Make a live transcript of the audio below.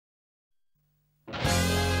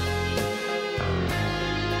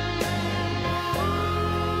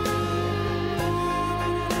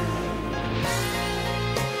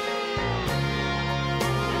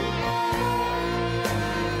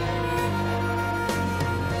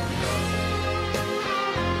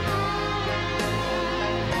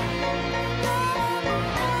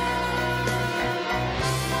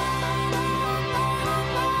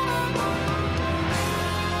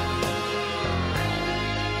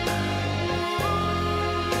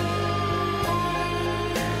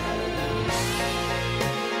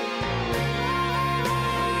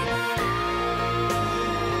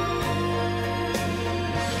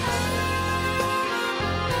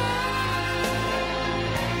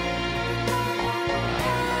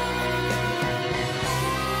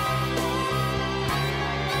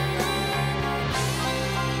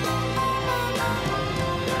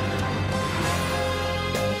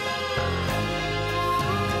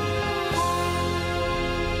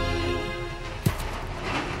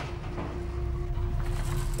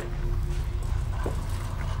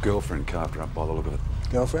Girlfriend carved her up by the look of it.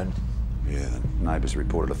 Girlfriend? Yeah, the neighbours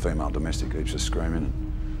reported a female domestic heaps of screaming,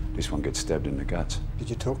 and this one gets stabbed in the guts. Did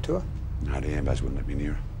you talk to her? No, the ambos wouldn't let me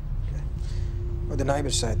near her. Okay. What did the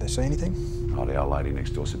neighbours say? Did they see anything? Oh, the old lady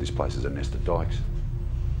next door said this place is a nest of dykes.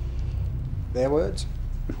 Their words?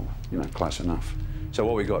 Oh, you know, close enough. So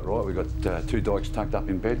what we got, right? We got two dykes tucked up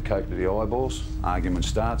in bed, coked to the eyeballs. Argument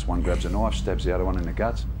starts. One grabs a knife, stabs the other one in the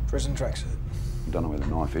guts. Prison tracksuit. Don't know where the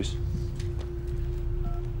knife is.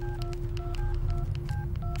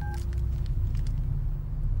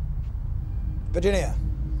 Virginia.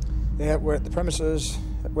 Yeah, we're at the premises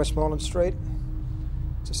at Westmoreland Street.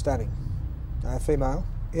 It's a stabbing. Female.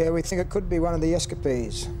 Yeah, we think it could be one of the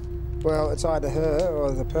escapees. Well, it's either her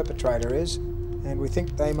or the perpetrator is, and we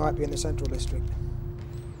think they might be in the Central District.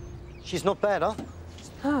 She's not bad, huh?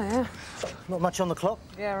 Oh, yeah. Not much on the clock?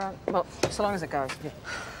 Yeah, right. Well, so long as it goes. Yeah.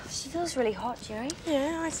 She feels really hot, Jerry.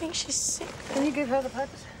 Yeah, I think she's sick. Can you give her the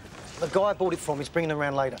papers? The guy I bought it from is bringing them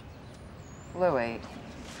around later. Louis.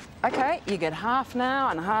 OK, you get half now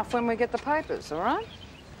and half when we get the papers, all right?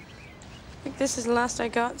 I think this is the last I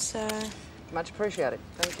got, so... Much appreciated.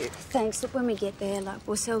 Thank you. Thanks. Look, when we get there, like,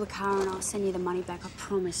 we'll sell the car and I'll send you the money back. I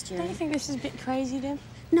promise, Jerry. Don't you think this is a bit crazy, Deb?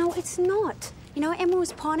 No, it's not. You know, Emma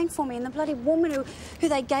was pining for me, and the bloody woman who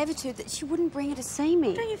they gave it to, that she wouldn't bring her to see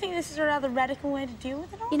me. Don't you think this is a rather radical way to deal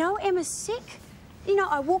with it all? You know, Emma's sick. You know,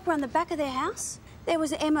 I walk around the back of their house. There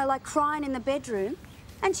was Emma, like, crying in the bedroom,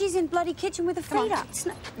 and she's in bloody kitchen with her feet up.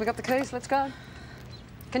 We got the keys. Let's go.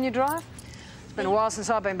 Can you drive? It's been a while since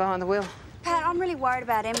I've been behind the wheel. Pat, I'm really worried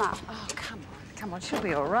about Emma. Oh, come on. Come on, she'll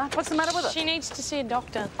be all right. What's the matter with her? She needs to see a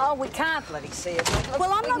doctor. Oh, we can't bloody see her. Look,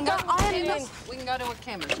 well, I'm not going... We can go to a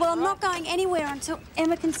chemist. Well, I'm not going anywhere until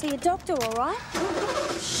Emma can see a doctor, all right?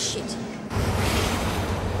 Shit.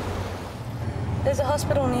 There's a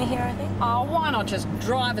hospital near here, I think. Oh, why not just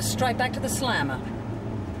drive us straight back to the slammer?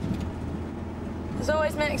 There's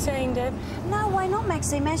always Maxine, Deb. No, why not,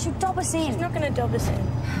 Maxine, man? She'll dob us in. She's not going to dob us in.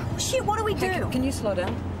 Shit, what do we do? Hey, can you slow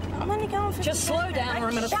down? I'm only going for... Just slow down or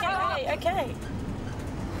I'm going to... Okay, okay.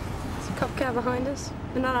 There's a cop car behind us.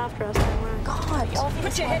 They're not after us, don't worry. God.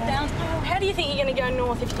 Put your head down. How do you think you're going to go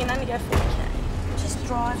north if you can only go 40k? Just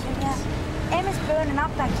drive, yeah. Emma's burning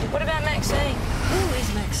up back here. What about Maxine? Who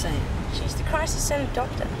is Maxine? She's the crisis centre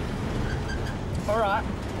doctor. All right.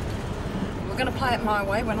 We're going to play it my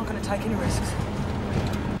way. We're not going to take any risks.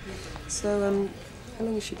 So, how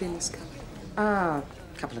long has she been this colour?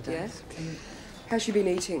 A couple of days. Yeah? How's she been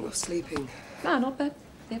eating or sleeping? No, not bad.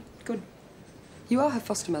 Yeah, good. You are her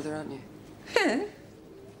foster mother, aren't you? Yeah.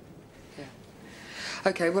 Yeah.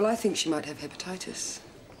 OK, well, I think she might have hepatitis.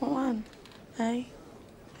 What one? A?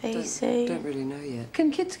 B, C? Don't really know yet.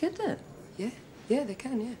 Can kids get that? Yeah. Yeah, they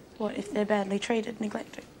can, yeah. What if they're badly treated,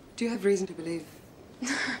 neglected? Do you have reason to believe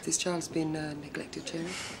this child's been neglected, Jerry?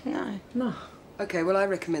 No. No. OK, well, I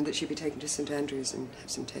recommend that she be taken to St Andrews and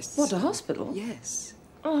have some tests. What, to hospital? Yes.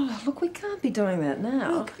 Oh, look, we can't be doing that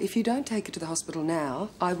now. Look, if you don't take her to the hospital now,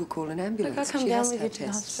 I will call an ambulance. Look, I'll come she down has with to you have to the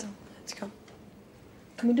tests. hospital. Let's go.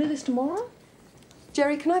 Can we do this tomorrow?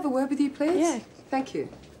 Jerry, can I have a word with you, please? Yeah. Thank you.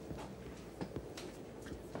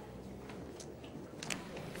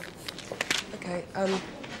 OK,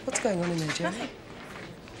 what's going on in there, Jerry? Nothing.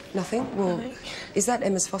 Nothing? Well, Nothing. Is that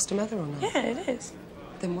Emma's foster mother or not? Yeah, it is.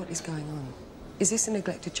 Then what is going on? Is this a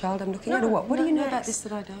neglected child I'm looking at, No, or what? What do no, you know Max. about this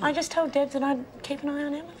that I don't? I just told Deb that I'd keep an eye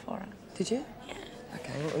on Emma for her. Did you? Yeah.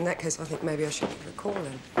 OK, well, in that case, I think maybe I should give her a call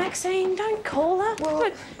then. Maxine, don't call her. Well-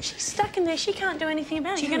 Look, she's stuck in there. She can't do anything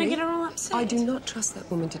about it. You're going to Jerry, get her all upset. I do not trust that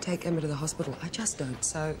woman to take Emma to the hospital. I just don't,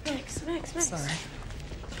 so... Max. Sorry.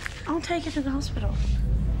 I'll take her to the hospital.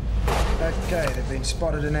 OK, they've been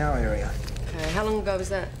spotted in our area. OK, how long ago was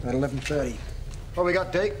that? At 11:30. What we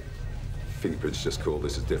got, Deke? Fingerprints just called.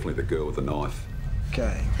 This is definitely the girl with the knife.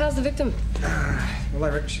 OK. How's the victim? Well, they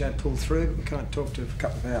reckon she's going to pull through, but we can't talk to her for a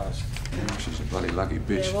couple of hours. Oh, she's a bloody lucky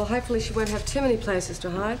bitch. Yeah, well, hopefully she won't have too many places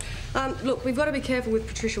to hide. Look, we've got to be careful with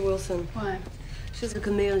Patricia Wilson. Why? She's a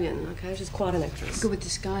chameleon, OK? She's quite an actress. Good with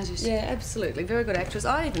disguises. Yeah, absolutely. Very good actress.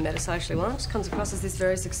 I even met her socially once. Comes across as this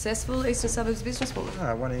very successful Eastern Suburbs businesswoman.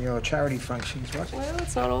 Ah, one of your charity functions, what? Well,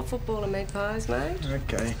 it's not all football and meat pies, mate.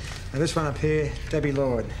 OK. Now, this one up here, Debbie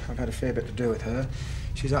Lord. I've had a fair bit to do with her.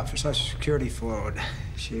 She's up for Social Security fraud.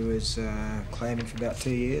 She was claiming for about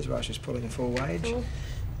 2 years while she was pulling a full wage.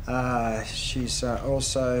 She's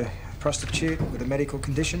also a prostitute with a medical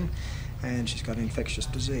condition, and she's got an infectious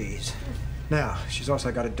disease. Now, she's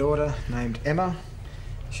also got a daughter named Emma.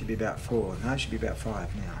 She'd be about 4. No, she'd be about 5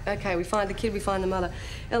 now. OK, we find the kid, we find the mother.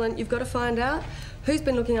 Ellen, you've got to find out who's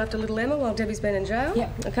been looking after little Emma while Debbie's been in jail.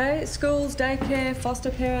 Yep. OK, schools, daycare, foster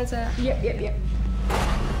parents. Yep.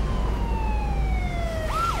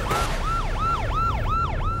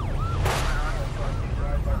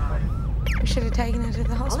 taken her to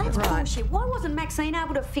the Oh, hospital. that's bullshit. Why wasn't Maxine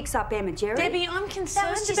able to fix up Emma, Jerry? Debbie, I'm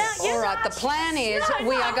concerned about you. All right, the plan is No,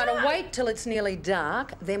 we no, are going to no. wait till it's nearly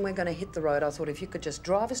dark, then we're going to hit the road. I thought if you could just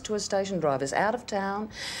drive us to a station, drive us out of town,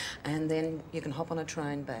 and then you can hop on a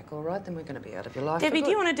train back, all right? Then we're going to be out of your life. Debbie, do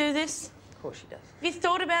you want to do this? Of course she does. Have you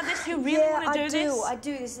thought about this? You really want to do this? I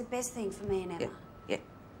do. This is the best thing for me and Emma. Yeah.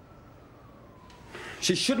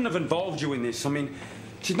 She shouldn't have involved you in this. I mean,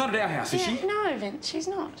 she's not at our house, is she? No, Vince, she's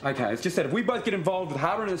not. Okay, it's just that if we both get involved with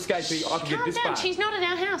her and escapee, I can get Calm this down. back. She's not at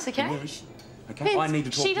our house, okay? Where is she? Okay, Vince, I need to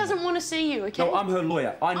talk she to her. doesn't want to see you, okay? No, I'm her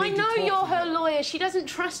lawyer. I need to talk know to you're her her. lawyer. She doesn't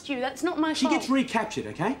trust you. That's not my She fault. gets recaptured,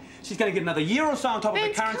 okay? She's going to get another year or so on top Vince,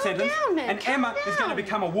 of the current calm sentence. down, man, and calm Emma is going to down.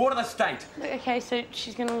 become a ward of the state. Okay, so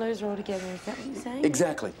she's going to lose her altogether. Is that what you're saying?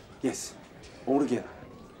 Exactly. Yes. All together.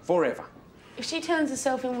 Forever. If she turns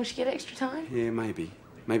herself in, will she get extra time? Yeah, maybe.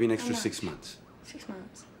 Maybe an extra much? 6 months. 6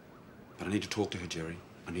 months. But I need to talk to her, Jerry.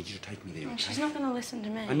 I need you to take me there, Oh, okay? she's not going to listen to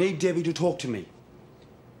me. I need Debbie to talk to me.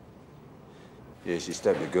 Yeah, she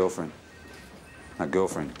stabbed her girlfriend. Her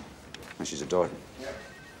girlfriend. And she's a dyke.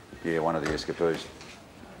 Yeah, one of the escapees.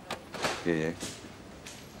 Yeah.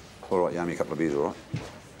 All right, you owe me a couple of beers, all right?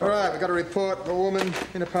 All right, we've got a report of a woman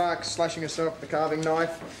in a park slashing herself with a carving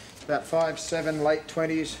knife. About 5'7", late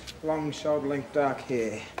 20s, long shoulder-length dark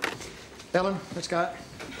hair. Ellen, let's go.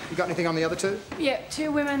 You got anything on the other two? Yeah,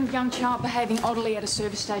 2 women, young child behaving oddly at a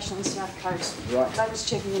service station on the south coast. Right. They was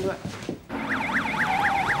checking into it.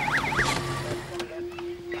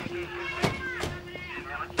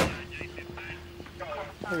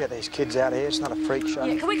 Look at these kids out here. It's not a freak show.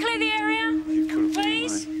 Yeah, can we clear the area? You could have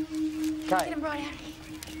Please? Get Okay, him right out of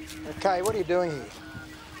here. okay, what are you doing here?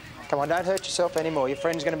 Come on, don't hurt yourself anymore. Your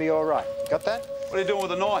friend's going to be all right. Got that? What are you doing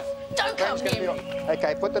with a knife? Don't come Friend's gonna near be me. all...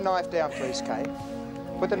 Okay, put the knife down, please, Kate.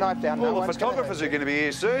 Put the knife down. No All the one's gonna photographers hurt are you. going to be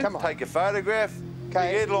here soon. Come on. Take a photograph.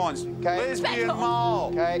 Okay. Big headlines. Okay. Lesbian Back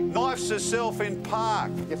mole. Okay. Knifes herself in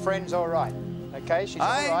park. Your friend's all right. Okay, she's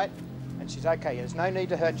all Hey? right. And she's okay. There's no need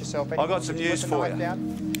to hurt yourself anymore. got some Just news put for the you. knife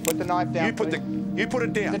down. Put the knife down, You put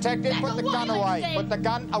it down. Detective, put the away, gun like away. you said. Put the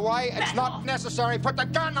gun away. It's not necessary. Put the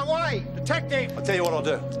gun away. Detective! I'll tell you what I'll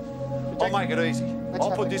do. I'll make it easy. Let's I'll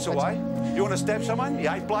have put it. this Let's- away. You want to stab someone? You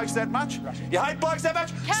hate blokes that much? You hate blokes that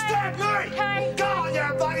much? Stab me! Hey. Go on,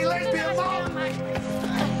 you bloody lesbian mole!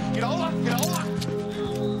 Get over, get over.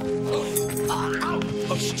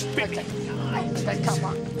 Oh, she's bit me. Okay, come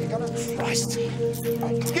on. You got it? Christ.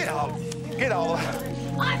 Get over. Get over.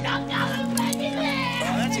 I'm not going back in there!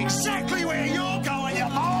 That's exactly where you're going, you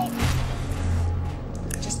mole!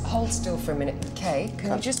 Just hold still for a minute, okay?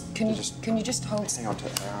 Can you just hold? Hang on to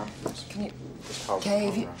her arm. Can you? Just hold Okay,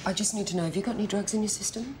 it. I just need to know, have you got any drugs in your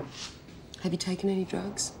system? Have you taken any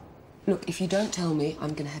drugs? Look, if you don't tell me,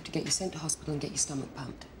 I'm going to have to get you sent to hospital and get your stomach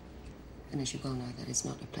pumped. And as you well know, that is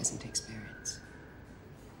not a pleasant experience.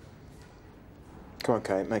 Come on,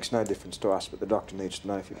 Kate. It makes no difference to us, but the doctor needs to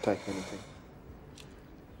know if you've taken anything.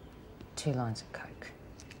 2 lines of coke.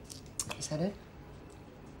 Is that it?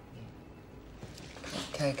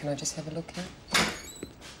 Okay, can I just have a look here?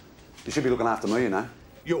 You should be looking after me, you know.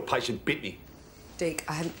 Your patient bit me. Deke,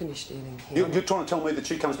 I haven't finished dealing here. You're trying to tell me that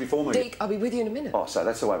she comes before me? Deke, I'll be with you in a minute. Oh, so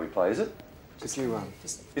that's the way we play, is it? Could you,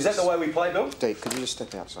 Is that the way we play, Bill? Deke, could you just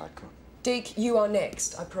step outside? Come on. Deke, you are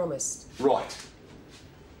next, I promise. Right.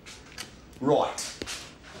 Right.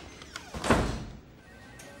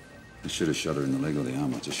 I should have shot her in the leg or the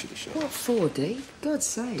arm. I just should have shot her. What for, Deke? God's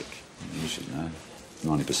sake. You should know.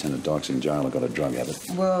 90% of dykes in jail have got a drug habit.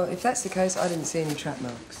 Well, if that's the case, I didn't see any trap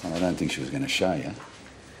marks. And I don't think she was going to show you.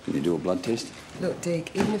 Can you do a blood test? Look,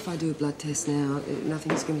 Deke, even if I do a blood test now,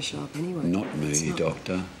 nothing's going to show up anyway. Not It's me, not-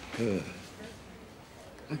 doctor. Her.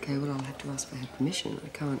 Okay, well, I'll have to ask for her permission. I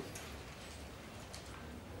can't...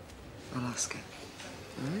 I'll ask her.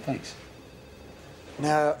 All right? Thanks.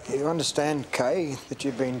 Now, you understand, Kay, that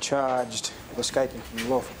you've been charged with escaping from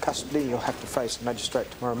lawful custody. You'll have to face the magistrate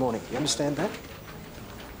tomorrow morning. You understand that?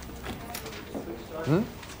 Hmm?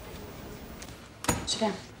 Sit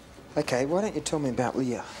down. Okay, why don't you tell me about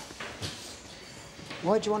Leah?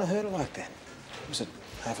 Why'd you want to hurt her like that? Was it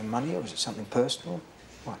having money or was it something personal?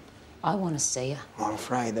 What? I want to see her. I'm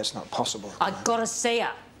afraid that's not possible. I've got to see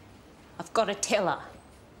her. I've got to tell her.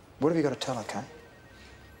 What have you got to tell her, Kay?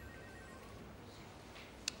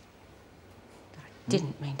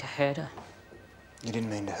 Didn't mean to hurt her. You didn't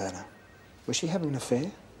mean to hurt her. Was she having an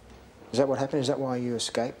affair? Is that what happened? Is that why you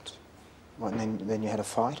escaped? What, and then you had a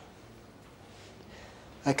fight?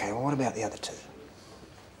 Okay, well, what about the other two?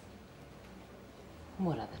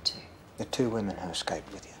 What other 2? The 2 women who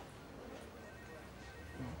escaped with you.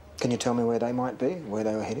 Can you tell me where they might be, where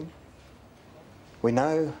they were heading? We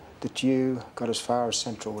know that you got as far as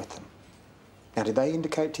Central with them. Now, did they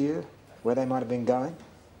indicate to you where they might have been going?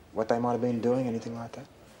 What they might have been doing, anything like that?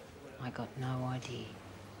 I got no idea.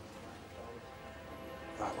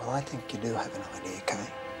 Right, well, I think you do have an idea,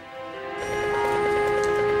 Kay.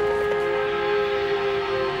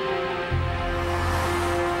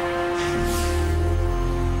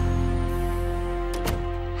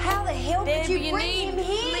 How the hell did you bring him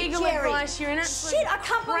here, legal Jerry? advice. You're an absolute Shit, I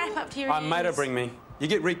can't crap believe... up to your I made her ears. bring me. You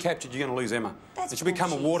get recaptured, you're going to lose Emma. That's and she'll become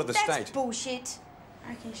a bullshit. ward of the That's state. bullshit. I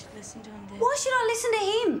reckon you should listen to him, Deb. Why should I listen to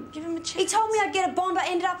him? Give him a chance. He told me I'd get a bond, I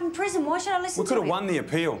ended up in prison. Why should I listen We to could him? have won the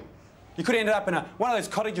appeal. You could have ended up in one of those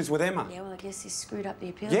cottages with Emma. Yeah, well, I guess he's screwed up the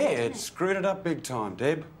appeal. Yeah, hasn't it screwed it up big time,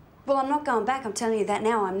 Deb. Well, I'm not going back. I'm telling you that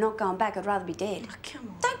now. I'm not going back. I'd rather be dead. Oh, come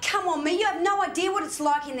on. Don't come on me. You have no idea what it's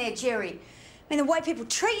like in there, Jerry. I mean, the way people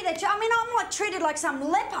treat you, I'm like treated like some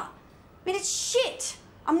leper. I mean, it's shit.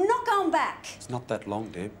 I'm not going back. It's not that long,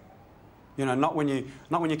 Deb. You know, not when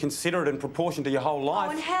you consider it in proportion to your whole life.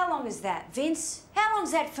 Oh, and how long is that, Vince? How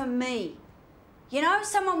long's that for me? You know,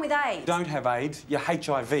 someone with AIDS. You don't have AIDS, you're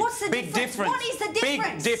HIV. What's the Big difference? What is the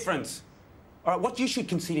difference? Big difference. All right, what you should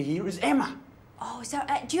consider here is Emma. Oh, so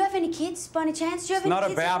do you have any kids, by any chance? Do you have It's any not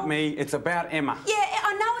kids at about all? me, it's about Emma. Yeah,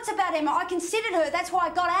 I know it's about Emma. I considered her. That's why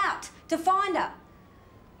I got out, to find her.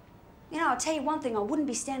 You know, I'll tell you one thing. I wouldn't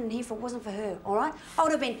be standing here if it wasn't for her, all right? I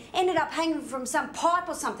would have ended up hanging from some pipe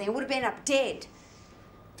or something. I would have been up dead.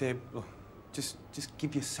 Deb, look, just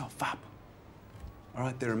give yourself up. All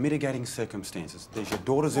right, there are mitigating circumstances. There's your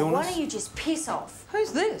daughter's Well, illness. why don't you just piss off?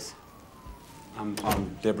 Who's this? I'm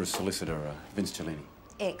Deborah's solicitor, Vince Cellini.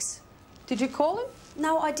 Ex. Did you call him?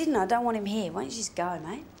 No, I didn't. I don't want him here. Why don't you just go,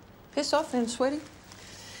 mate? Piss off then, sweetie.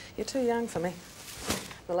 You're too young for me.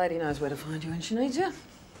 The lady knows where to find you when she needs you.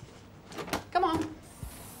 Come on.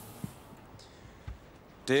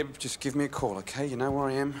 Deb, just give me a call, okay? You know where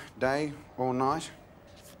I am, day or night.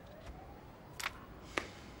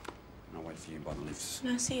 I'll wait for you by the lifts.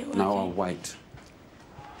 No, see you. No, I'll wait.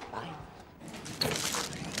 Bye.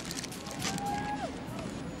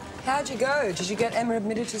 How'd you go? Did you get Emma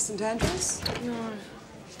admitted to St Andrews? No.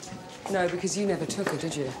 No, because you never took her,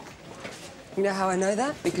 did you? You know how I know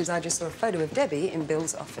that? Because I just saw a photo of Debbie in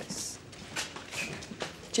Bill's office.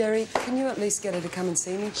 Jerry, can you at least get her to come and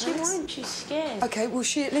see me, please? She won't. She's scared. OK, well,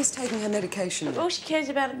 she at least taking her medication. All she cares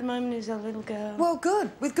about at the moment is her little girl. Well,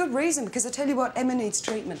 good. With good reason, because I tell you what, Emma needs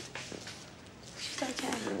treatment. She's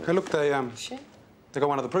okay. Hey, look, they She? got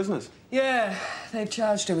one of the prisoners. Yeah, they've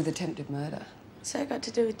charged her with attempted murder. What's that got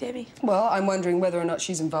to do with Debbie? Well, I'm wondering whether or not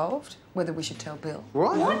she's involved, whether we should tell Bill.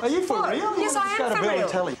 What? Are you for real? Yes, I Go am to for Bill real. and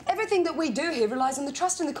tell him. Everything that we do here relies on the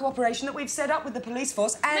trust and the cooperation that we've set up with the police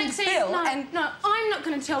force and Maxine, Bill no, and... No, I'm not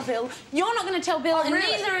going to tell Bill. You're not going to tell Bill, Oh, and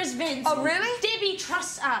really? neither is Vince. Oh, really? Debbie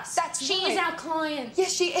trusts us. That's She right. is our client.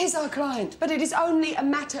 Yes, she is our client, but it is only a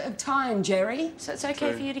matter of time, Jerry. So it's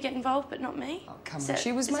okay for you to get involved, but not me? Oh, come Is on, that-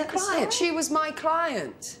 she was is my that the client. story? She was my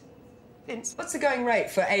client. Vince, what's the going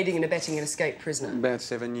rate for aiding and abetting an escaped prisoner? About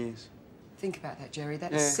 7 years. Think about that, Jerry.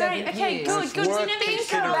 That's Yeah. 7 Great, okay, years. good, good. We worth never, used to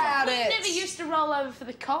considering. roll, About we it. never used to roll over for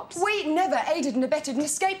the cops. We never aided and abetted an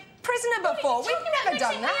escaped prisoner before. We've never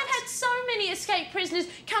done We that. have had so many escaped prisoners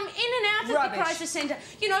come in and out of Rubbish. the crisis centre.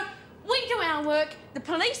 You know, we do our work, the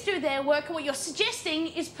police do their work, and what you're suggesting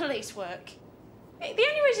is police work. The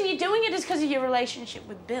only reason you're doing it is because of your relationship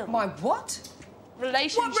with Bill. My what?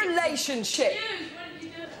 Relationship. What relationship? You, what did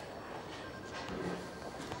you do?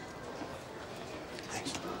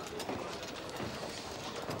 Thanks.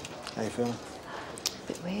 How you feeling?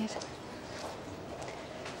 Bit weird.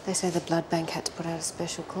 They say the blood bank had to put out a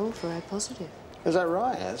special call for O positive. Is that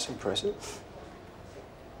right? Yeah, that's impressive.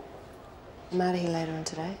 I'm out of here later on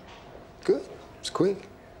today. Good. It's quick.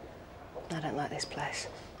 I don't like this place.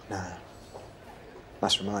 No.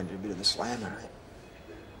 Must remind you a bit of the slammer, eh?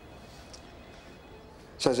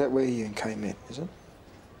 So is that where you and Kay met, is it?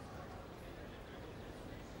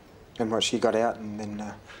 And what, she got out and then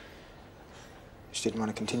she didn't want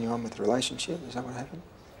to continue on with the relationship? Is that what happened?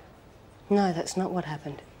 No, that's not what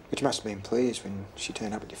happened. But you must have been pleased when she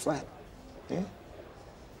turned up at your flat, yeah?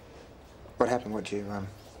 What happened? What, you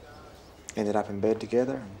ended up in bed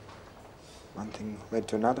together and one thing led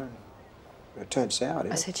to another and it turned sour,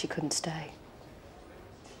 didn't I it? said she couldn't stay.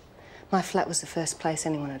 My flat was the first place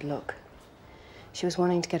anyone would look. She was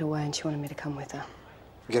wanting to get away and she wanted me to come with her.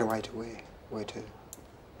 Get away to where? Where to?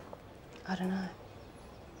 I don't know.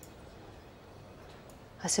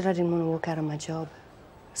 I said I didn't want to walk out on my job.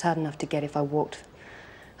 It was hard enough to get. If I walked,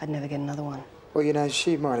 I'd never get another one. Well, you know,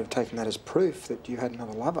 she might have taken that as proof that you had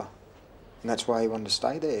another lover. And that's why you wanted to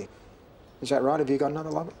stay there. Is that right? Have you got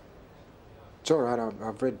another lover? It's all right.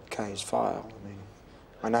 I've read Kay's file. I mean,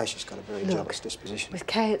 I know she's got a very Look, jealous disposition. With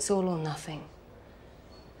Kay, it's all or nothing.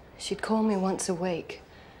 She'd call me once a week.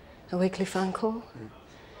 A weekly phone call.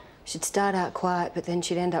 She'd start out quiet, but then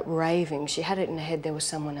she'd end up raving. She had it in her head there was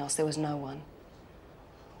someone else. There was no one.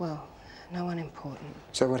 Well, no one important.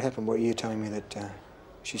 So what happened? Were you telling me that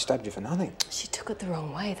she stabbed you for nothing? She took it the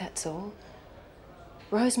wrong way, that's all.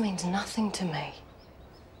 Rose means nothing to me.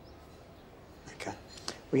 Okay.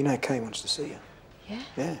 Well, you know Kay wants to see you. Yeah?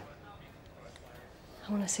 Yeah.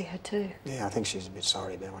 I want to see her too. Yeah, I think she's a bit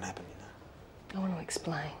sorry about what happened, you know. I want to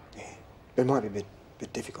explain. Yeah. It might be a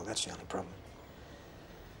bit difficult, that's the only problem.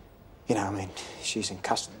 You know, I mean, she's in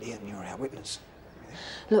custody and you're our witness.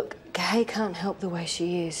 Look, Kay can't help the way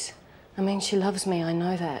she is. I mean, she loves me, I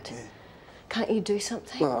know that. Yeah. Can't you do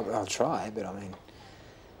something? Well, I'll try, but I mean,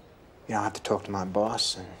 you know, I have to talk to my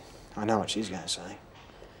boss and I know what she's going to say.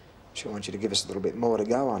 She'll want you to give us a little bit more to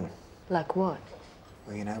go on. Like what?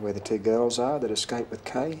 Well, you know where the two girls are that escaped with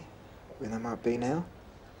Kay? Where they might be now?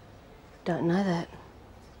 Don't know that.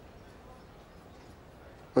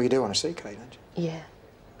 Well, you do want to see Kay, don't you? Yeah,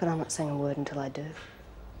 but I'm not saying a word until I do.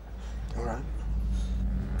 All right.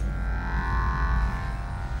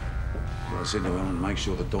 Well, I said to Ellen, make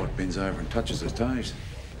sure the dyke bends over and touches her toes.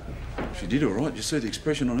 She did all right. You see the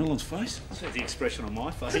expression on Ellen's face? See the expression on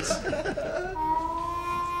my face.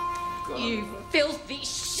 You filthy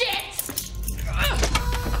shit!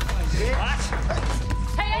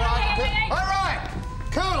 Hey, all right.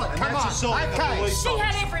 Cool it. Come on. Okay. She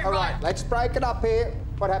had every All right. right, let's break it up here.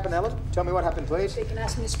 What happened, Ellen? Tell me what happened, please. You can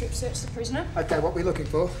ask me to strip search the prisoner. Okay, what are we looking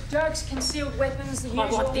for? Drugs, concealed weapons, the usual.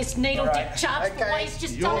 I want this needle-dick charge for waste.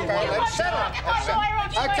 Just tell me what let's settle it. You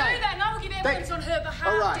won't do Okay. that, and I will give evidence on her behalf,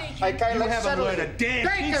 All right. Deacon. Okay, let's settle it. a damn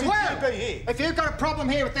Deacon, wait! If you've got a problem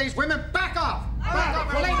here with these women, back off! Back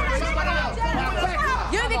off and leave it to somebody else. Now, back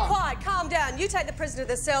off. You be quiet, calm down. You take the prisoner to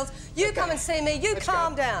the cells. You come and see me. You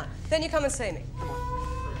calm down. Then you come and see me. All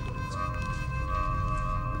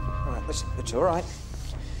right, listen, it's all right.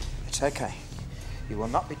 It's okay. You will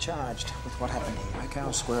not be charged with what happened here, okay?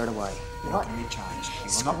 I'll square it away. You're not going to be charged. You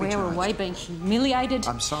will not be Square charged. away, being humiliated.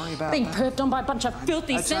 I'm sorry about being that. perved on by a bunch of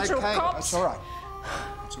filthy It's central okay. cops. It's all right.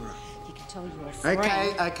 It's all right. You can tell you're a friend.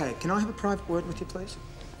 Okay. Can I have a private word with you, please?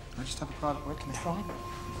 Can I just have a private word? Come here. Private?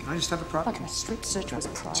 Can I just have a private Like a strip search was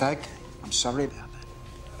private. It's okay. I'm sorry about that.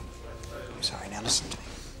 I'm sorry. Now listen to me.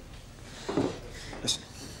 Listen.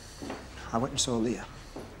 I went and saw Leah.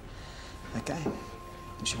 Okay?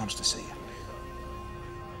 And she wants to see you.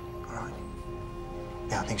 All right?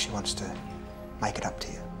 Yeah, I think she wants to make it up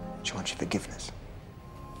to you. She wants your forgiveness.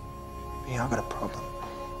 But, yeah, I've got a problem.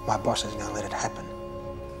 My boss isn't going to let it happen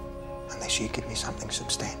unless you give me something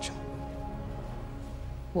substantial.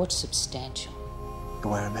 What's substantial? The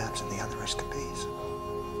whereabouts of the other escapees.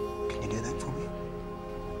 Can you do that for me?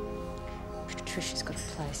 Patricia's got a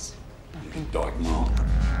place. Dyke Mall.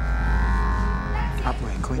 Up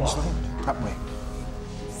where, Queensland? Up where?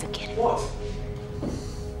 Forget it. What?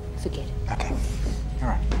 Forget it. Okay. All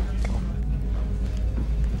right. Come on.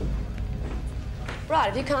 Right,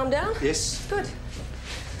 have you calmed down? Yes. Good.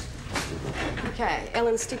 Okay,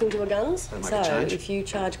 Ellen's sticking to her guns. That'll make So, a change. if you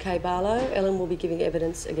charge Kay Barlow, Ellen will be giving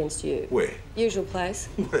evidence against you. Where? Usual place.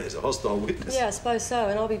 Where's a hostile witness? Yeah, I suppose so,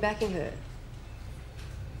 and I'll be backing her.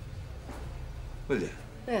 Will you?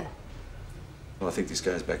 Yeah. Well, I think this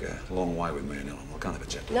goes back a long way with me and Ellen. I can't have a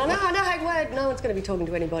chat. No, hey, wait, no one's going to be talking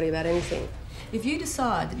to anybody about anything. If you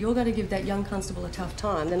decide that you're going to give that young constable a tough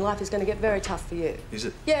time, then life is going to get very tough for you. Is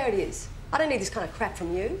it? Yeah, it is. I don't need this kind of crap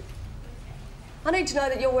from you. I need to know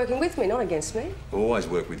that you're working with me, not against me. I'll always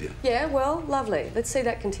work with you. Yeah, well, lovely. Let's see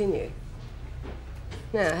that continue.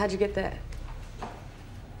 Now, how'd you get that?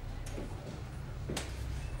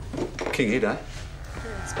 King Hid, eh?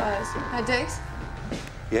 I suppose. Hey, Deeks,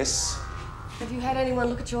 Yes. have you had anyone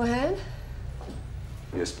look at your hand?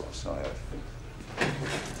 Yes, boss, I have.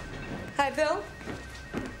 Hey, Bill.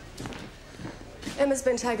 Emma's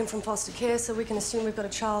been taken from foster care, so we can assume we've got a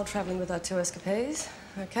child travelling with our two escapees.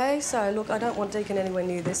 Okay, so look, I don't want Deacon anywhere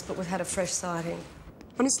near this, but we've had a fresh sighting.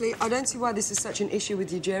 Honestly, I don't see why this is such an issue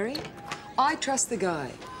with you, Jerry. I trust the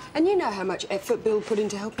guy. And you know how much effort Bill put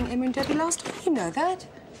into helping Emma and Debbie last time. You know that.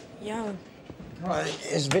 Yeah. Right,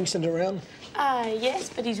 is Vincent around? Yes,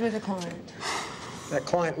 but he's with a client. That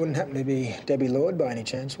client wouldn't happen to be Debbie Lord by any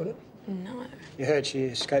chance, would it? No. You heard she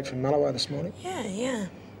escaped from Mullawa this morning? Yeah.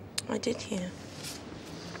 I did hear.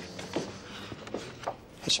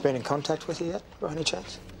 Has she been in contact with you yet, by any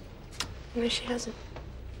chance? No, she hasn't.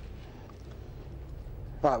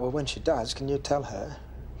 Right, well, when she does, can you tell her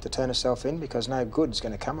to turn herself in, because no good's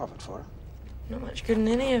going to come of it for her? Not much good in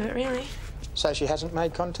any of it, really. So she hasn't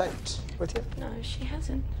made contact with you? No, she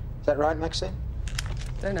hasn't. Is that right, Maxine?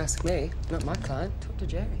 Don't ask me. Not my client. Talk to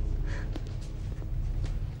Jerry.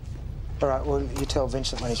 All right, well, you tell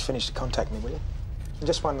Vincent when he's finished to contact me, will you? And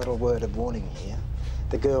just one little word of warning here.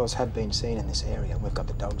 The girls have been seen in this area. We've got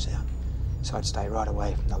the dogs out. So I'd stay right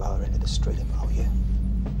away from the lower end of the street if I were you.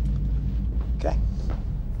 Okay?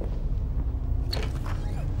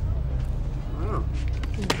 Oh.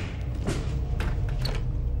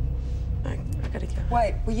 I gotta go.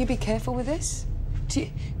 Wait, will you be careful with this? Do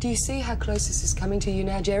you see how close this is coming to you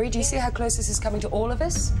now, Jerry? Do you see how close this is coming to all of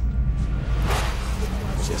us?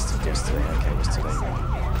 Just today, okay, just today.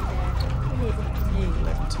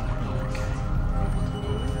 11 tomorrow, okay.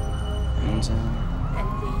 And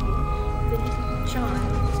the little child is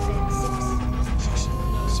about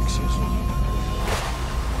 6 years old.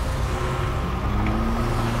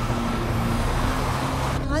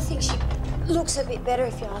 I think she looks a bit better,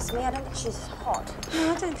 if you ask me. I don't think she's hot.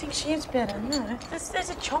 No, I don't think she is better, no. There's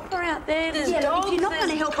a chopper out there, there's yeah, dogs, if you're not there's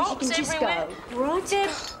going to help her, cops she can just everywhere. go. Right? Deb,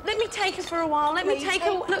 let me take her for a while. Let me Please, take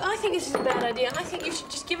her... Look, I think this is a bad idea. I think you should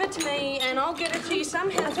just give her to me and I'll get her to you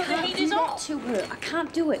somehow until the heat is off. To her. I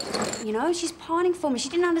can't do it. You know, she's pining for me. She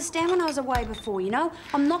didn't understand when I was away before, you know?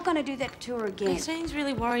 I'm not going to do that to her again. Maxine's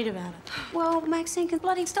really worried about it. Well, Maxine can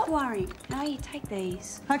bloody stop worrying. No, you take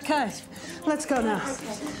these. Okay, let's go now.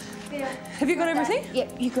 Have you got everything?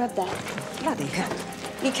 Yep, you grab that. Bloody hell.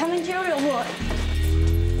 You coming, Jerry, or what?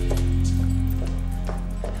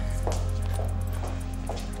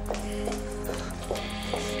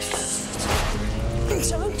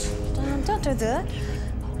 Don't do that.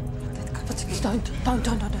 Don't.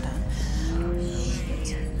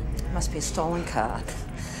 Must be a stolen car.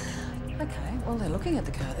 Okay, well, they're looking at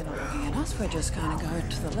the car. They're not looking at us. We're just going to go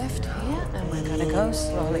to the left here, and we're going to go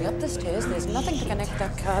slowly up the stairs. There's nothing to connect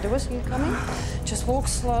that car to us. Are you coming? Just walk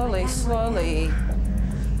slowly, slowly.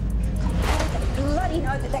 Bloody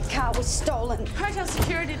know that that car was stolen. Hotel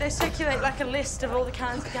security, they circulate like a list of all the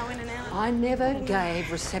cars that go in and out. I never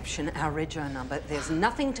gave reception our rego number. There's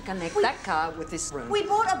nothing to connect that car with this room. We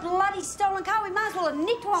bought a bloody stolen car. We might as well have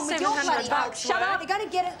nicked one with your bloody... $700 shut up. You're going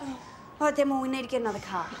to get it... All right, then, well, we need to get another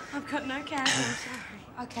car. I've got no cash, I'm sorry.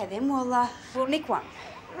 OK, then, we'll nick one.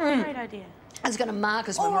 Great idea. It's going to mark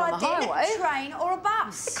us when we're on the highway. A train or a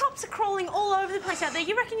bus. The cops are crawling all over the place out there.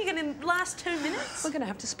 You reckon you're going to last 2 minutes? We're going to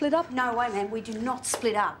have to split up. No way, man. We do not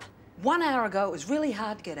split up. 1 hour ago, it was really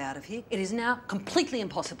hard to get out of here. It is now completely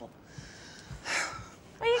impossible.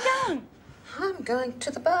 Where are you going? I'm going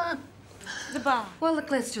to the bar. The bar? Well,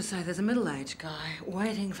 look, let's just say there's a middle-aged guy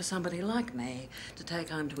waiting for somebody like me to take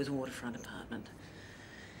home to his waterfront apartment.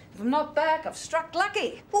 If I'm not back, I've struck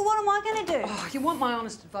lucky. Well, what am I going to do? Oh, you want my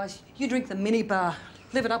honest advice? You drink the mini bar.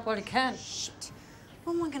 Live it up while you can. Shit.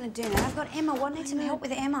 What am I going to do now? I've got Emma. I need some help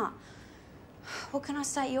with Emma. Well, can I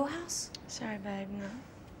stay at your house? Sorry, babe, no.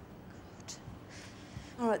 God.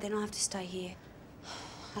 All right, then I'll have to stay here.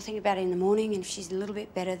 I'll think about it in the morning, and if she's a little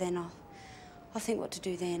bit better, then I'll think what to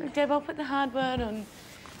do then. Look, Deb, I'll put the hard word on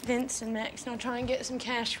Vince and Max, and I'll try and get some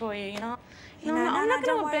cash for you, you know? No, I'm not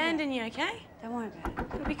going to worry abandon you, OK? Don't worry about it.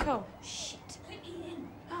 It'll be cool. Shit. Let me in.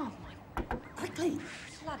 Oh, my... Quickly.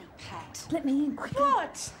 Bloody Pat. Let me in, quickly.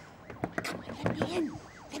 What? Come on, let me in.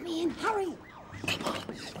 Let me in. Hurry. Come on.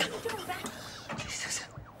 Come on, do it back. Jesus.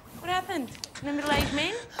 What happened? No middle-aged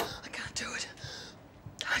men? I can't do it.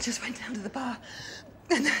 I just went down to the bar,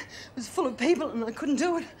 and it was full of people, and I couldn't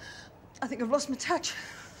do it. I think I've lost my touch.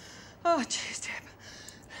 Oh, jeez, Deb.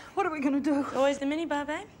 What are we going to do? Always the minibar,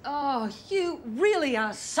 babe. Oh, you really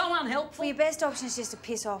are so unhelpful. Well, your best option is just to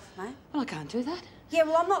piss off, mate. Well, I can't do that. Yeah,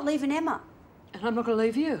 well, I'm not leaving Emma. And I'm not going to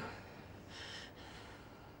leave you.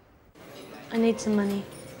 I need some money.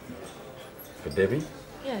 For Debbie?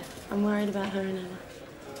 Yeah, I'm worried about her and Emma.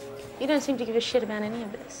 You don't seem to give a shit about any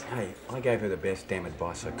of this. Hey, I gave her the best damn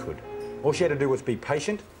advice I could. All she had to do was be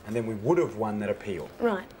patient, and then we would have won that appeal.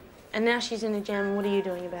 Right. And now she's in a jam, and what are you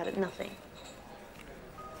doing about it? Nothing.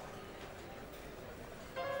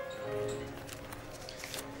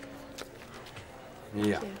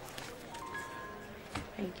 Yeah.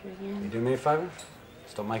 Thank you again. You do me a favour?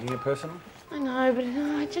 Stop making it personal? I know, but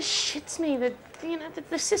it just shits me that, you know,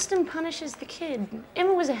 the system punishes the kid.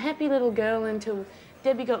 Emma was a happy little girl until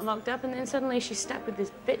Debbie got locked up, and then suddenly she's stuck with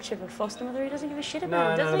this bitch of a foster mother who doesn't give a shit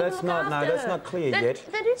about her. No, that's not clear yet.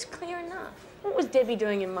 That is clear enough. What was Debbie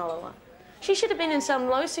doing in Mullewa? She should have been in some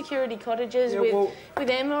low-security cottages with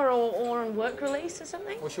Emma or on work release or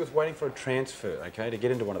something. Well, she was waiting for a transfer, OK, to get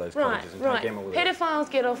into one of those Right, cottages and right. take Emma with her. Pedophiles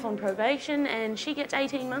get off on probation, and she gets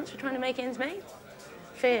 18 months for trying to make ends meet.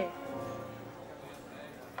 Fair.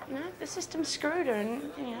 You know, the system's screwed her, and,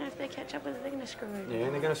 you know, if they catch up with her, they're going to screw her. Yeah,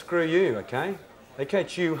 and they're going to screw you, OK? They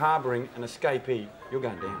catch you harbouring an escapee, you're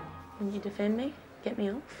going down. And you defend me? Get me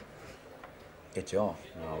off? Get you off.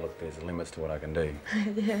 Oh, look, there's limits to what I can do.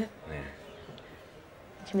 Yeah. Yeah.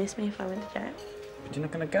 Would you miss me if I went to jail? But you're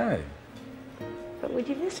not going to go. But would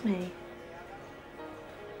you miss me?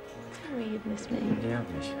 Tell me you'd miss me. Yeah, I'd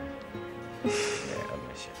miss you. Yeah, I'd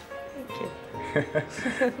miss you.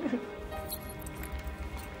 Thank you.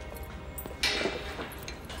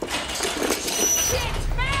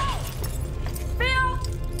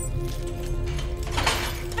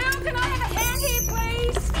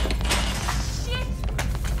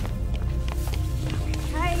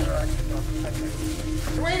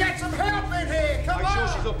 We get some help in here, come on! Make sure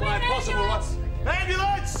she's not playing possum, all right?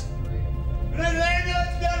 Ambulance! We need an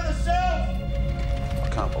ambulance down to the cell! I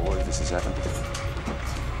can't believe this has happened.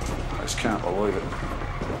 I just can't believe it.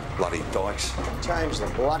 Bloody dykes. Change the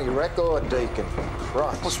bloody record, Deacon.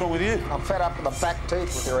 Christ. What's wrong with you? I'm fed up with the back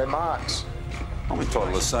teeth with your remarks. I'm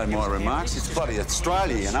entitled to say my remarks. It's bloody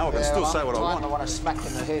Australia, you know. I can still say what I want. I want to smack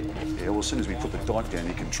in the head. Yeah, well, as soon as we put the dyke down,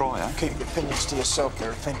 you can try, eh? Keep your opinions to yourself,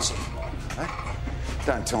 they're offensive. Eh?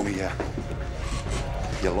 Don't tell me you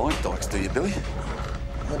like dykes, do you, Billy?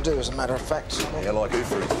 I do, as a matter of fact. Yeah, like who,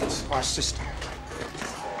 for instance? My sister.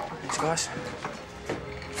 These guys?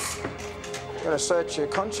 Gotta search your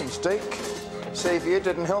conscience, Deke. See if you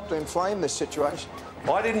didn't help to inflame this situation.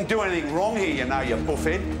 I didn't do anything wrong here, you know, you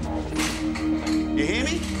buffhead. You hear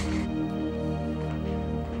me?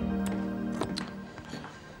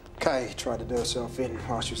 Kay tried to do herself in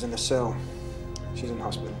while she was in the cell. She's in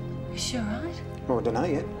hospital. Is she all right? Well, I don't know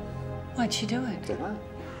yet. Why'd she do it? Don't know.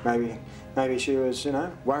 Maybe she was, you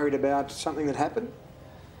know, worried about something that happened.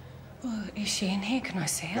 Well, is she in here? Can I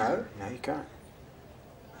see her? No, you can't.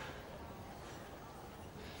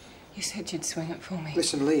 You said you'd swing it for me.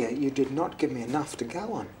 Listen, Leah, you did not give me enough to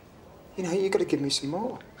go on. You know, you've got to give me some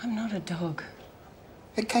more. I'm not a dog.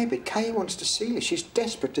 Okay, but Kay wants to see you. She's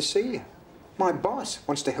desperate to see you. My boss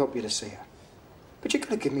wants to help you to see her. But you've got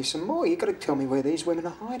to give me some more. You've got to tell me where these women are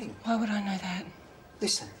hiding. Why would I know that?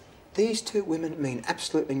 Listen, these two women mean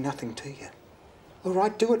absolutely nothing to you. All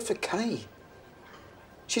right, do it for Kay.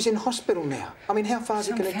 She's in hospital now. I mean, how far is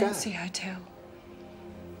it going to go? Some fancy hotel.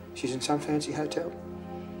 She's in some fancy hotel?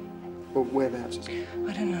 Well, whereabouts is it?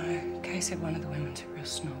 I don't know. Kay said one of the women's a real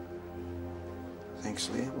snob. Thanks,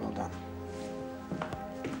 Leah. Well done.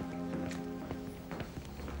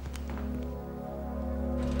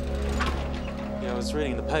 Yeah, I was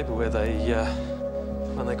reading in the paper where they,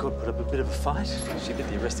 when they could put up a bit of a fight. She bit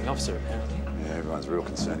the arresting officer, apparently. Yeah, everyone's real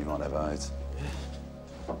concerned he might have AIDS.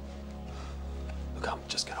 Yeah. Look, I'm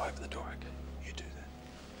just going to open the door, okay? You do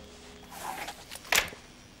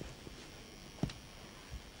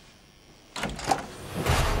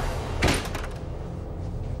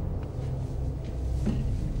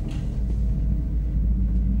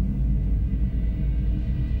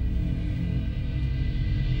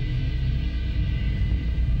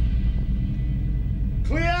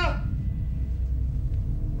Clear!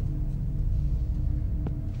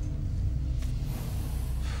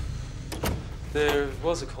 There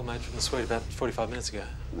was a call made from the suite about 45 minutes ago.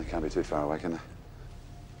 They can't be too far away, can they?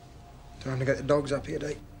 Time to get the dogs up here,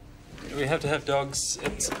 Deke. We have to have dogs.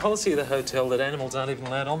 It's a policy of the hotel that animals aren't even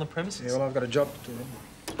allowed on the premises. Yeah, well, I've got a job to do.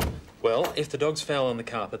 Well, if the dogs foul on the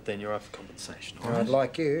carpet, then you're up for compensation, all right? I'd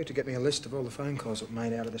like you to get me a list of all the phone calls that were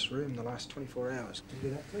made out of this room in the last 24 hours. Can you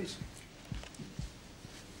do that, please?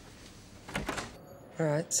 All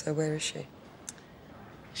right, so where is she?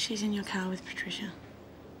 She's in your car with Patricia.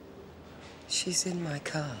 She's in my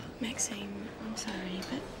car. Maxine, I'm sorry,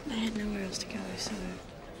 but they had nowhere else to go, so...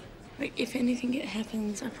 Like, if anything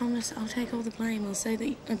happens, I promise I'll take all the blame. I'll say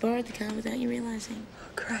that I borrowed the car without you realising. Oh,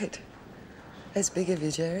 great. That's big of you,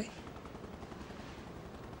 Jerry.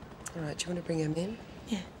 All right, do you want to bring him in?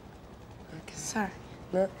 Yeah. Okay. Sorry.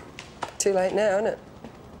 No, too late now, isn't it?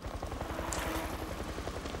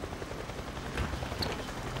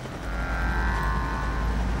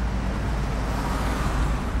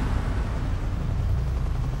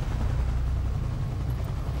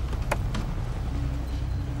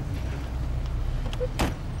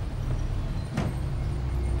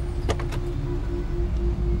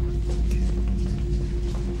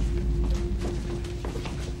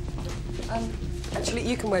 Actually,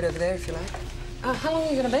 you can wait over there if you like. How long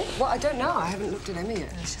are you going to be? Well, I don't know. I haven't looked at Emma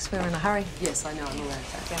yet. It's just we're in a hurry. Yes, I know. I'm aware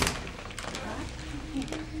of that.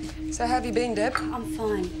 Yeah. So how have you been, Deb? I'm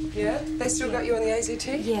fine. Yeah? They still got you on the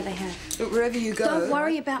AZT? Yeah, they have. Look, wherever you go... Don't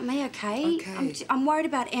worry about me, okay? Okay. I'm worried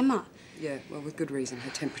about Emma. Yeah, well, with good reason.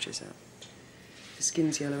 Her temperature's up. Her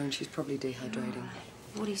skin's yellow and she's probably dehydrating.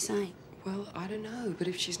 What are you saying? Well, I don't know, but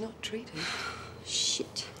if she's not treated...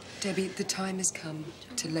 Shit. Debbie, the time has come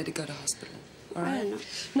to let her go to hospital. all right? I don't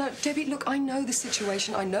know. No, Debbie, look, I know the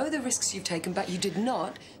situation. I know the risks you've taken, but you did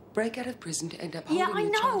not break out of prison to end up holding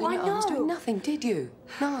your child in your arms doing nothing, did you?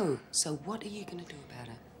 No. So what are you going to do about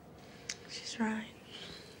it? She's right.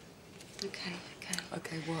 Okay.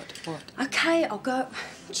 Okay, what? Okay, I'll go.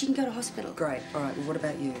 She can go to hospital. Great. All right, well, what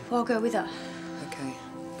about you? Well, I'll go with her. Okay,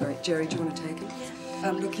 great. Jerry, do you want to take him?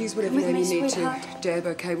 Yeah. Look, use whatever With name me, you need sweetheart. to. Deb,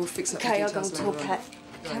 okay, we'll fix up the Okay, I'll go details and talk, later Kat.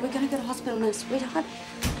 on. Okay, we're going to go to hospital now, sweetheart.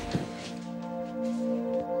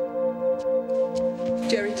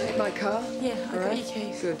 Jerry, take my car. Yeah, I All got right? your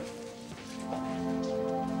keys. Good.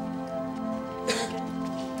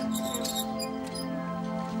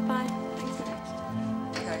 Bye.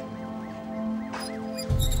 Okay.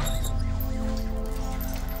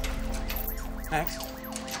 Max,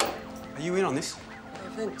 are you in on this?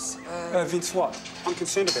 Vince, Vince, what? I'm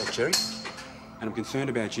concerned about Jerry. And I'm concerned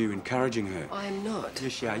about you encouraging her. I'm not.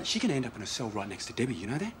 Yes, yeah. She can end up in a cell right next to Debbie, you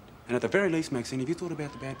know that? And at the very least, Maxine, have you thought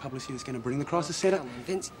about the bad publicity that's going to bring the crisis centre? Come on,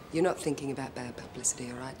 Vince. You're not thinking about bad publicity,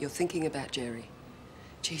 all right? You're thinking about Jerry.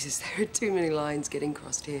 Jesus, there are too many lines getting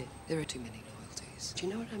crossed here. There are too many loyalties. Do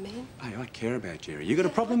you know what I mean? Hey, I care about Jerry. You got a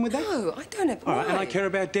problem with that? No, I don't have. All right, and why? I care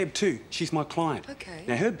about Deb too. She's my client. Okay.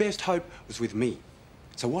 Now, her best hope was with me.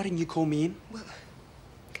 So why didn't you call me in? Well,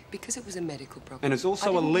 because it was a medical problem. And it's also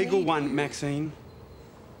I a didn't legal need one, you. Maxine.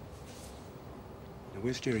 Now,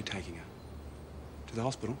 where's Jerry taking her? To the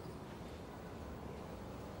hospital?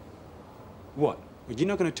 What? Well, you're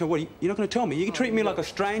not going to tell what? You're not going to tell me. You can treat me like a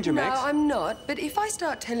stranger, Max. No, I'm not. But if I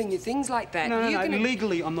start telling you things like that, No, you're gonna...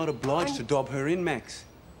 Legally, I'm not obliged to dob her in, Max.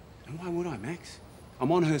 And why would I, Max?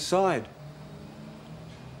 I'm on her side.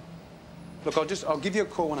 Look, I'll give you a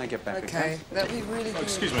call when I get back, okay? That'd be really good.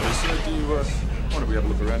 Excuse me, Alicia, do you want to have a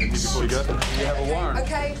look around in here before you go? Do you have a warrant?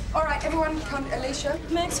 Okay, all right, everyone, come. Alicia.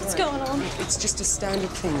 Max, what's going on? It's just a standard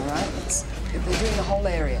thing, all right? They're doing the whole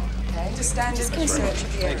area, okay? It's a standard search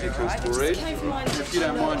of the area, Thank you, all right? Constable Reed. If you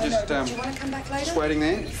don't mind just Do you want to come back later? just waiting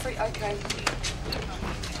there? Free, okay.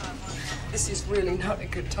 This is really not a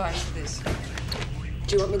good time for this.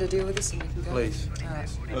 Do you want me to deal with this and we can go? Please. All right.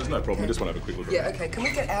 There's no problem. We just want to have a quick look Yeah, okay. Can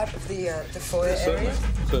we get out of the foyer area?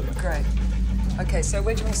 Certainly. Great. Okay, so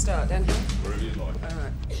where do you want to start? Down here? Wherever you'd like. All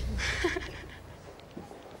right.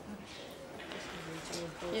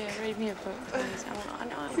 Yeah, read me a book, please. I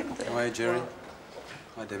know. How are you, Jerry?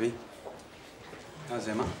 Hi, Debbie. How's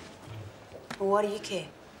Emma? Well, why do you care?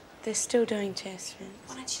 They're still doing tests, Vince.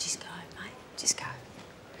 Why don't you just go, mate? Just go.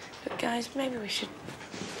 But guys, maybe we should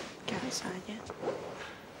go inside, yeah?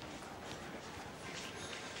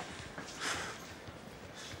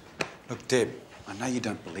 Look, Deb, I know you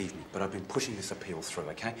don't believe me, but I've been pushing this appeal through,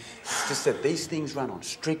 okay? It's just that these things run on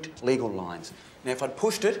strict legal lines. Now, if I'd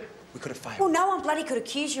pushed it, we could have failed. Well, no one bloody could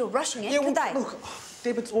accuse you of rushing it, could they? Look,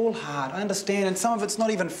 Deb, it's all hard, I understand, and some of it's not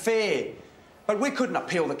even fair. But we couldn't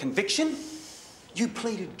appeal the conviction. You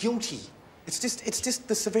pleaded guilty. It's just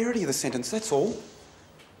the severity of the sentence, that's all.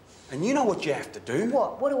 And you know what you have to do.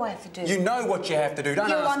 What? What do I have to do? You know what you have to do, don't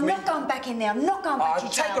Yeah, ask I'm me. not going back in there. I'm not going back to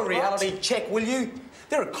jail. Take a reality right? check, will you?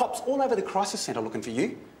 There are cops all over the crisis centre looking for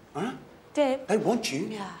you. Huh? Deb? They want you.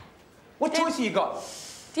 Yeah. What choice have you got?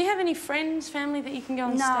 Do you have any friends, family that you can go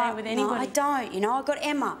and stay with anybody? No, I don't. You know, I've got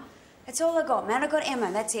Emma. That's all I got, man. I've got Emma,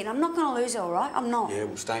 that's it. I'm not going to lose her, all right? I'm not. Yeah,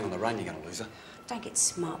 well, staying on the run, you're going to lose her. Don't get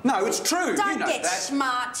smart. No, it's true. Don't you know get that.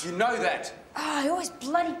 smart. You know that. Oh, you're always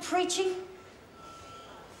bloody preaching.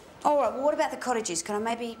 All right, well, what about the cottages? Can I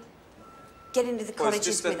maybe get into the Well, cottages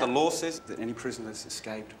it's just with that the her? law says that any prisoner that's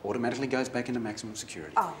escaped automatically goes back into maximum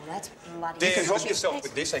security. Oh, well, that's bloody... You can help yourself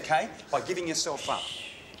with this, okay? By giving yourself up.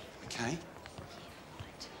 Okay?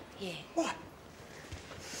 Yeah. What?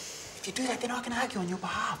 If you do that, then I can argue on your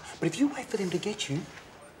behalf. But if you wait for them to get you,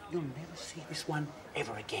 you'll never see this one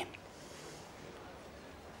ever again.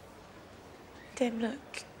 Deb,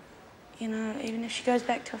 look, you know, even if she goes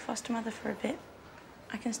back to her foster mother for a bit,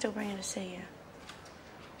 I can still bring her to see you.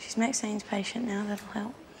 She's Maxine's patient now, that'll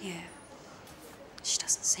help. Yeah. She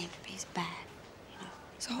doesn't seem to be as bad, you know.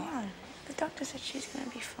 It's No, hard. the doctor said she's going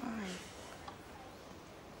to be fine.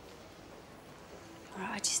 All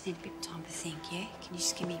right, I just need a bit of time to think, yeah? Can you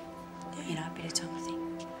just give me, you know, a bit of time to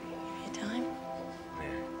think? Give you time?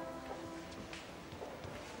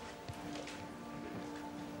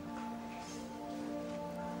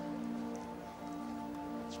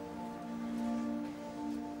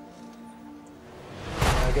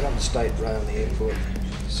 Get on the state rail in the airport.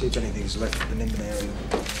 See if anything's left in the Nimbin area.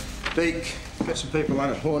 Deke, get some people on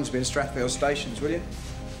at Hornsby and Strathfield stations, will you?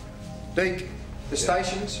 Deke, the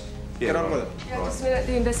stations? Yeah, Get on right. with it. Yeah, just a minute.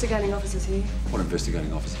 The investigating officer's here. What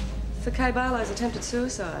investigating officer? For Kay Barlow's attempted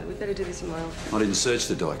suicide. We'd better do this in my office. I didn't search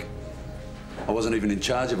the dyke. I wasn't even in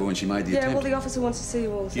charge of her when she made the attempt. Yeah, well, the officer wants to see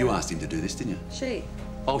you all. You asked him to do this, didn't you? She.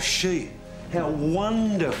 Oh, she. How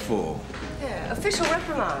wonderful. Yeah, official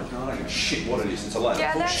reprimand. No, I don't give a shit what it is. It's a load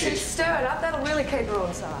Yeah, of that's bullshit. it. Stir it up. That'll really keep her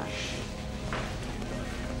on side.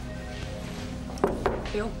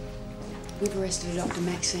 Bill, we've arrested Dr.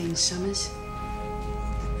 Maxine Summers.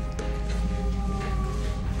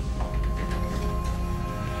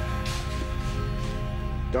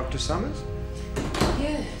 Dr. Summers?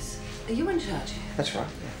 Yes. Are you in charge here? That's right,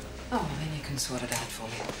 yeah. Oh, well, then you can sort it out for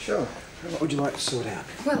me. Sure. What would you like to sort out?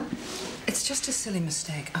 Well, it's just a silly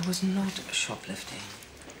mistake. I was not shoplifting.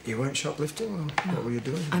 You weren't shoplifting? Or what were you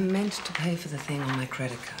doing? I meant to pay for the thing on my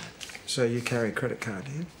credit card. So you carry a credit card,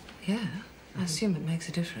 do you? Yeah. I assume it makes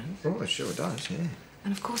a difference. Oh, it sure does, yeah.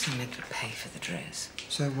 And of course I meant to pay for the dress.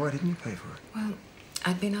 So why didn't you pay for it? Well,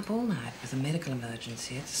 I'd been up all night with a medical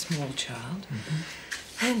emergency. It's a small child.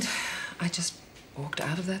 And I just walked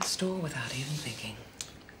out of that store without even thinking.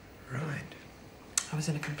 Right. I was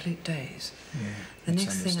in a complete daze. Yeah. The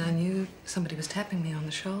next thing I knew, somebody was tapping me on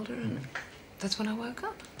the shoulder, and that's when I woke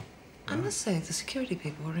up. I must say, the security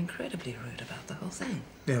people were incredibly rude about the whole thing.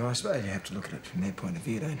 Yeah, well, I suppose you have to look at it from their point of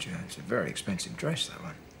view, don't you? It's a very expensive dress, that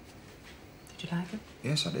one. Did you like it?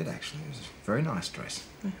 Yes, I did, actually. It was a very nice dress.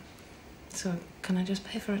 Yeah. So, can I just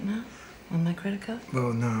pay for it now? On my credit card?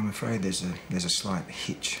 Well, no, I'm afraid there's a slight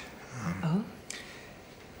hitch. Oh?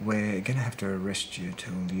 We're going to have to arrest you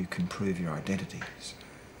till you can prove your identity. So,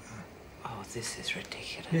 Oh, this is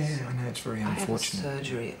ridiculous. yeah, I know, it's very unfortunate. I have a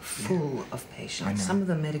surgery full of patients. I know. Some of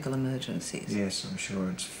them medical emergencies. Yes, I'm sure.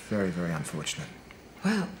 It's very, very unfortunate.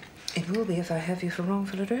 Well, it will be if I have you for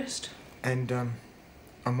wrongful arrest. And,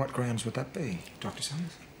 on what grounds would that be, Dr.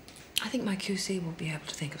 Summers? I think my QC will be able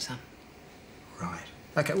to think of some. Right.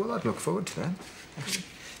 OK, well, I'd look forward to that. Okay.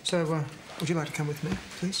 So, would you like to come with me,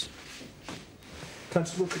 please?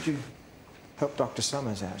 Constable, could you help Dr.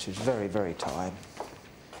 Summers out? She's very, very tired.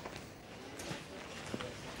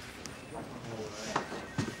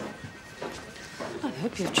 I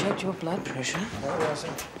hope you've checked your blood pressure. How was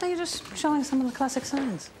it? No, you're just showing some of the classic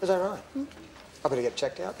signs. Is that right? I better get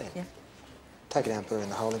checked out then. Yeah. Take it down and put her in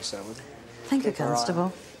the holding cell with you. Thank you, Keep her eye on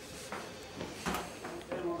Constable.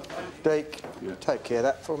 Deke, take care of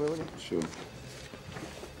that for me, will you? Sure.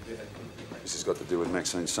 This has got to do with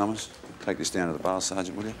Maxine Summers. Take this down to the bar,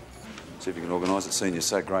 Sergeant, will you? See if you can organise it, seeing you're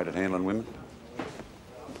so great at handling women.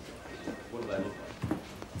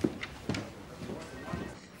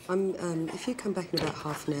 If you come back in about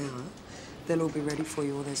half an hour, they'll all be ready for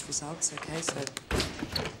you, all those results, OK? So...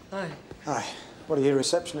 Hi. Hi. What are you,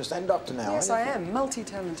 receptionist and doctor now, Yes, aren't you? I am.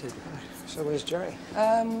 Multi-talented. So where's Jerry?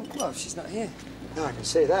 Well, she's not here. No, I can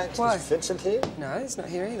see that. Why? Is Vincent here? No, he's not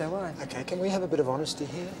here either. Why? OK, can we have a bit of honesty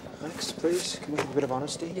here, Max, please? Can we have a bit of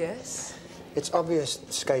honesty? Yes. It's obvious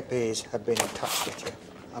escapees have been in touch with you.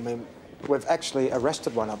 I mean, we've actually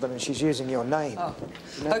arrested one of them and she's using your name. Oh.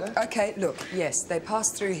 You know that? OK, look, yes, they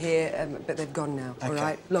passed through here, but they've gone now, all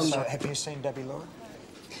right? Long So, gone. have you seen Debbie Lloyd?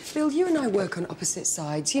 Bill, you and I work on opposite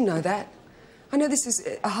sides. You know that. I know this is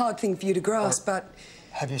a hard thing for you to grasp, but...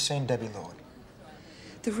 Have you seen Debbie Lloyd?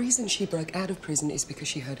 The reason she broke out of prison is because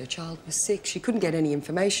she heard her child was sick. She couldn't get any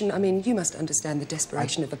information. I mean, you must understand the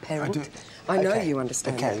desperation of a parent. I do. I know Okay, you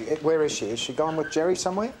understand OK, that. where is she? Is she gone with Jerry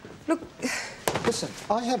somewhere? Look... Listen,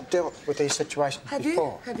 I have dealt with these situations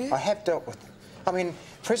before. Have you? I have dealt with them. I mean,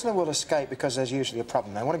 prisoner will escape because there's usually a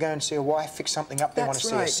problem. They want to go and see a wife, fix something up. They want to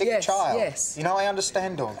see a sick Yes, child. yes. You know, I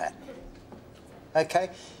understand all that. OK?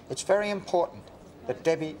 It's very important that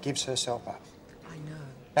Debbie gives herself up. I know.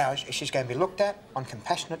 Now, she's going to be looked at on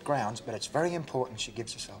compassionate grounds, but it's very important she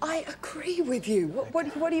gives herself up. I agree with you.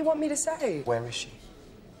 What do you want me to say? Where is she?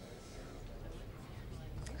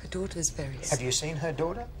 Her daughter's very sick. Have you seen her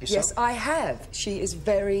daughter yourself? Yes, I have. She is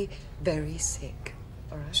very, very sick.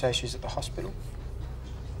 All right? So she's at the hospital?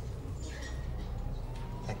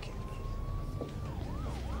 Thank you.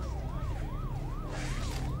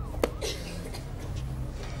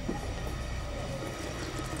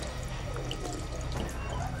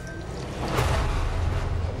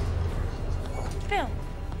 Bill.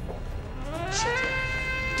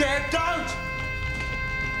 Dad, don't!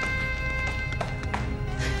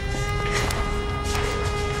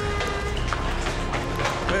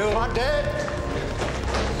 Bill. Come on, Dad.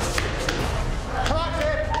 Come on,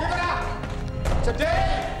 Dad. Give it up. To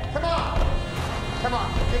Dad. Come on. Come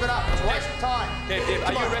on. Give it up. It's a waste of time. Dad,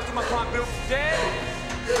 are you arresting my client, Bill? Dad!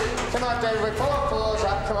 Come on, Dad. We're 4 floors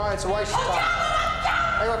up. Come on. It's a waste of time.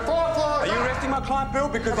 Hey, we're 4 floors Are you up. arresting my client, Bill?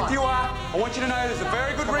 Because if you are, I want you to know there's a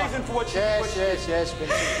very good reason for what you... Yes, yes.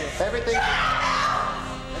 Vincent. Everything.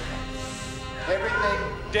 Everything.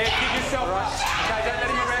 Dad, give yourself up. Okay, don't let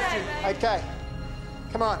him arrest Okay.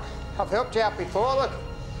 Come on. I've helped you out before. Look.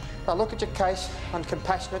 I'll look at your case on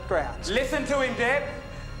compassionate grounds. Listen to him, Deb.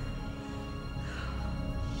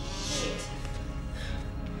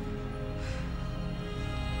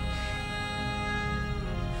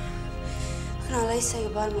 Can I at least say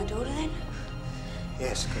goodbye to my daughter then?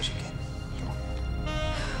 Yes, of course you can.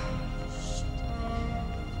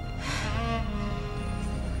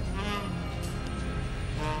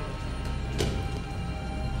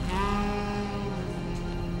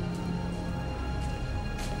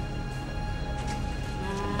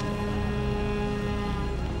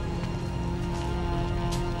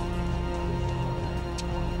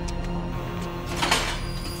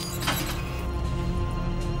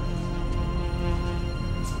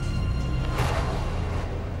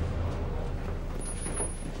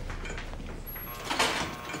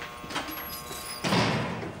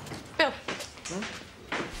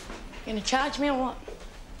 Gonna charge me or what?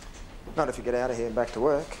 Not if you get out of here and back to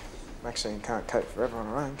work. Maxine can't cope forever on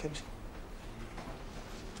her own, can she?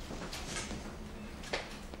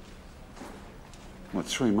 What,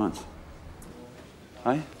 3 months?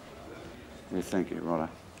 Hey? Yeah, thank you, righto.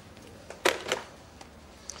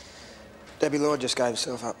 Debbie Lord just gave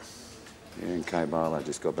herself up. Yeah, and Kay Barlow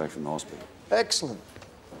just got back from the hospital. Excellent.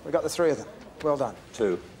 We got the 3 of them. Well done.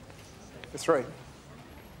 2. The 3.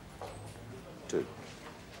 2.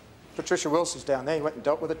 Patricia Wilson's down there. You went and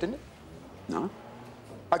dealt with it, didn't you? No?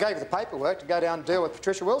 I gave you the paperwork to go down and deal with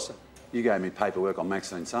Patricia Wilson. You gave me paperwork on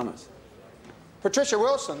Maxine Summers. Patricia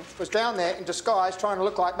Wilson was down there in disguise trying to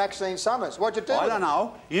look like Maxine Summers. What'd you do? I don't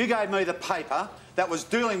know. You gave me the paper that was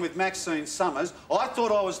dealing with Maxine Summers. I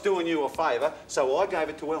thought I was doing you a favour, so I gave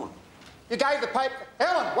it to Ellen. You gave the paper...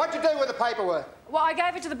 Ellen, what'd you do with the paperwork? Well, I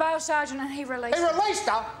gave it to the bail sergeant and he released He it. released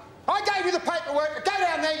her? I gave you the paperwork to go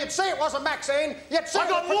down there, you'd see it wasn't Maxine, you'd see I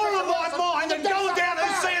got more on my mind than going down there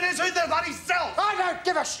and see seeing it who the bloody self. I don't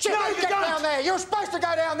give a shit. No, you you get don't. down there. You're supposed to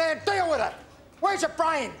go down there and deal with it. Where's your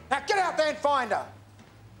brain? Now get out there and find her.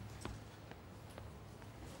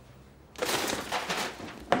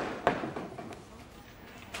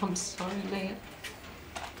 I'm sorry, Leah.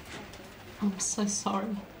 I'm so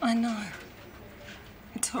sorry. I know.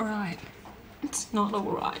 It's all right. It's not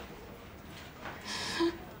all right.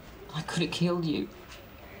 I could have killed you.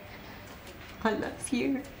 I love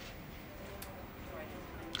you.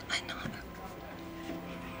 I know.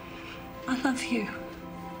 I love you.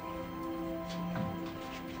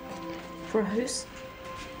 Rose?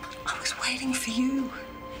 I was waiting for you.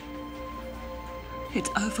 It's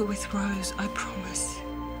over with Rose, I promise.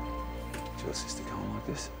 Is your sister going like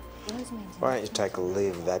this? Why don't you take a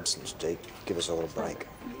leave of absence, Deke? Give us all a break.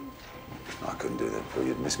 I couldn't do that, Bill.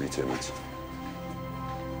 You'd miss me too much.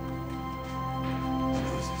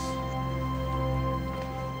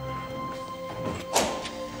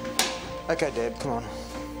 OK, Deb, come on.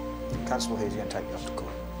 Constable here's going to take you off to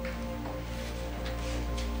court.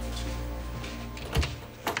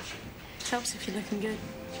 Helps if you're looking good.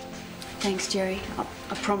 Thanks, Jerry.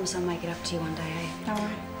 I promise I'll make it up to you one day, eh? All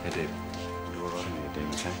right. Hey, Deb. You all right in here,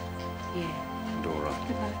 Deb, okay? Yeah. You all right?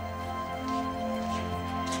 Goodbye.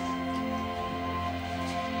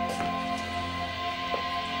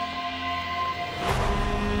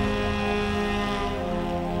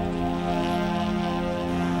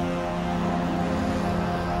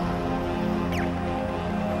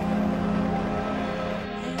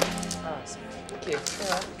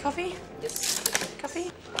 Coffee? Yes.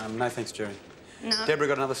 Coffee? No, thanks, Jerry. No. Deborah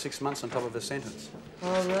got another 6 months on top of her sentence.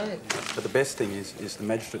 All right. But the best thing is the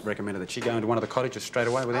magistrate recommended that she go into one of the cottages straight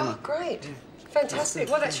away with Emma. Oh, great. Fantastic.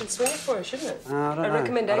 Well, that should swing it for her, shouldn't it? I don't a know.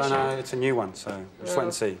 recommendation. I don't know. It's a new one, so just wait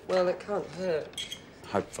and see. Well, it can't hurt.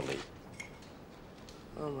 Hopefully.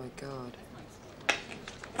 Oh, my God.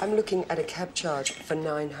 I'm looking at a cab charge for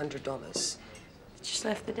 $900. Just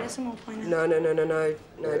left the decimal point. No,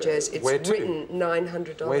 Jez. It's where to? written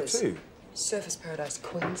 $900. Where to? Surfers Paradise,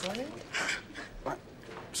 Queensland. Right.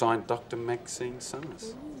 Signed Dr. Maxine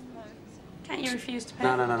Summers. Can't you refuse to pay?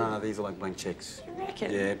 No. These are like blank checks. You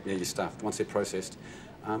reckon? Yeah, you're stuffed. Once they're processed.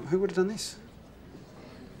 Who would have done this?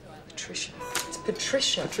 Patricia. It's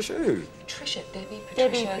Patricia. Patricia who? Patricia. Debbie,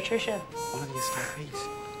 Patricia. Debbie, Patricia. One of the escapees.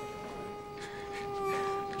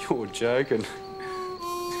 You're joking.